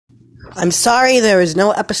I'm sorry there is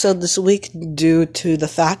no episode this week due to the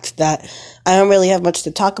fact that I don't really have much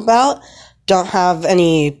to talk about, don't have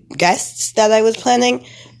any guests that I was planning,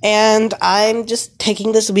 and I'm just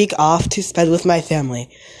taking this week off to spend with my family.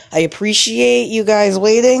 I appreciate you guys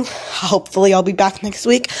waiting. Hopefully I'll be back next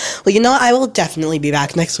week. Well, I will definitely be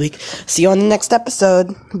back next week. See you on the next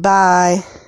episode. Bye.